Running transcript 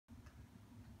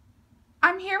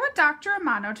I'm here with Dr.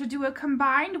 Romano to do a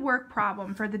combined work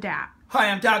problem for the DAT. Hi,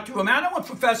 I'm Dr. Romano, a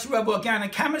professor of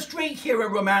organic chemistry here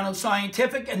at Romano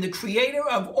Scientific and the creator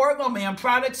of Orgoman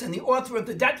products and the author of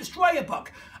the DAT Destroyer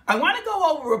book. I want to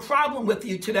go over a problem with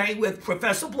you today with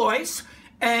Professor Blois,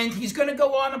 and he's going to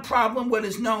go on a problem what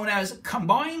is known as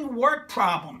combined work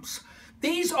problems.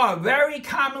 These are very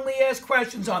commonly asked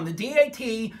questions on the DAT,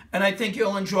 and I think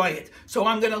you'll enjoy it. So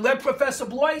I'm going to let Professor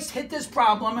Blois hit this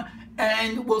problem,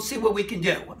 and we'll see what we can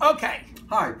do. Okay.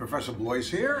 Hi, Professor Blois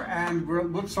here, and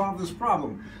let's solve this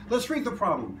problem. Let's read the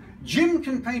problem. Jim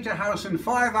can paint a house in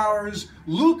 5 hours.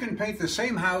 Lou can paint the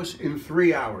same house in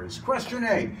 3 hours. Question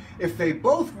A, if they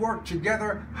both work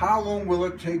together, how long will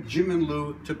it take Jim and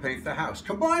Lou to paint the house?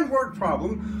 Combined work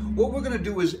problem, what we're going to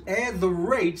do is add the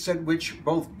rates at which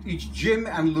each Jim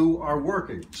and Lou are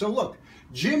working. So look,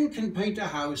 Jim can paint a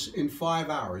house in 5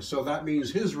 hours, so that means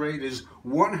his rate is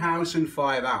 1 house in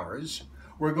 5 hours.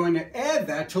 We're going to add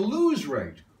that to Lou's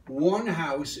rate, 1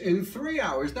 house in 3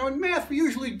 hours. Now in math, we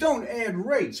usually don't add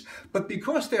rates, but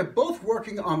because they're both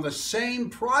working on the same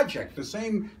project, the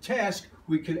same task,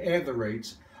 we can add the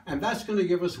rates, and that's going to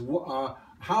give us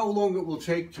how long it will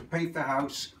take to paint the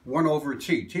house, 1 over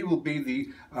T. T will be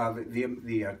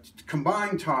the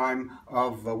combined time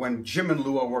of when Jim and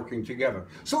Lou are working together.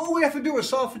 So all we have to do is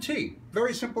solve for T.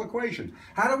 Very simple equation.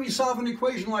 How do we solve an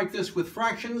equation like this with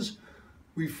fractions?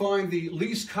 We find the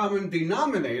least common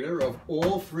denominator of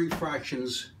all 3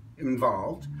 fractions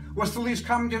involved. What's the least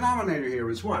common denominator here?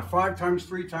 It's what? 5 times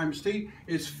 3 times t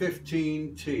is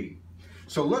 15t.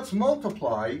 So let's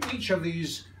multiply each of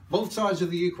these, both sides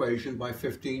of the equation, by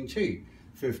 15t.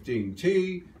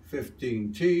 15t,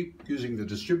 15t, using the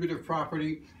distributive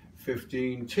property,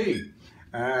 15t.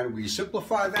 And we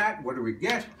simplify that. What do we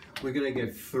get? We're going to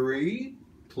get 3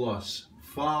 plus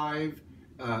 5,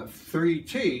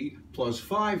 3t plus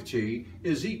 5t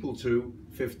is equal to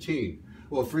 15.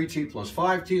 Well, 3t plus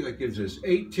 5t, that gives us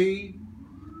 8t,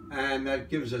 and that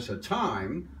gives us a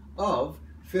time of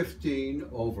 15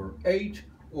 over 8,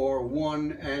 or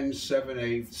 1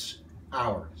 7/8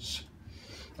 hours.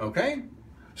 Okay?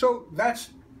 So that's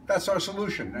our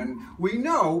solution. And we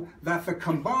know that the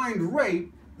combined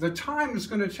rate, the time it's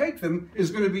going to take them, is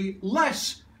going to be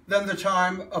less than the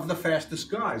time of the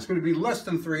fastest guy. It's going to be less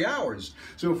than 3 hours.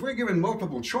 So if we're given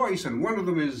multiple choice and one of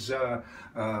them is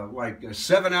like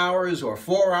 7 hours or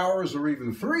 4 hours or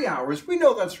even 3 hours, we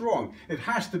know that's wrong. It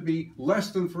has to be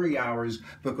less than 3 hours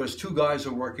because 2 guys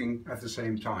are working at the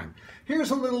same time.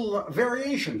 Here's a little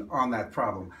variation on that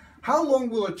problem. How long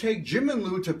will it take Jim and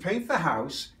Lou to paint the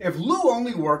house if Lou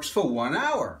only works for 1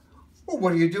 hour? Well,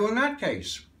 what do you do in that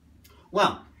case?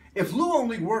 Well, if Lou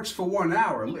only works for 1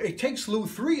 hour, it takes Lou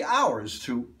 3 hours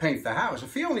to paint the house.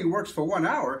 If he only works for 1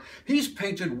 hour, he's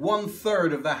painted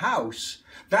 1/3 of the house.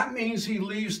 That means he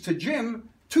leaves to Jim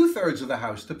 2/3 of the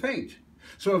house to paint.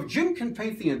 So if Jim can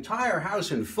paint the entire house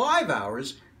in 5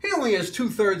 hours, he only has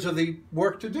 2/3 of the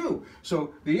work to do.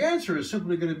 So the answer is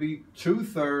simply going to be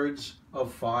 2/3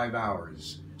 of 5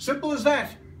 hours. Simple as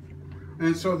that.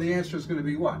 And so the answer is going to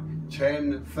be what?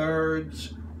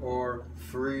 10/3 or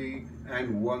 3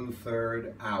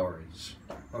 1/3 hours.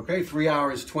 Okay, 3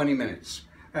 hours, 20 minutes.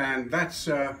 And that's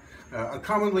a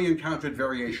commonly encountered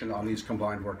variation on these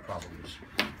combined work problems.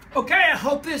 Okay, I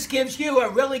hope this gives you a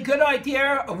really good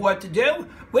idea of what to do.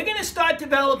 We're going to start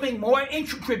developing more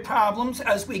intricate problems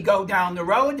as we go down the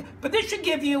road, but this should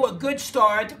give you a good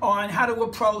start on how to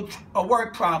approach a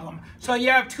work problem. So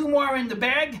you have 2 more in the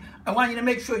bag. I want you to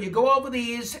make sure you go over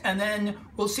these, and then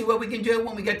we'll see what we can do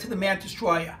when we get to the Math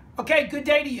Destroyer. Okay, good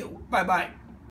day to you. Bye-bye.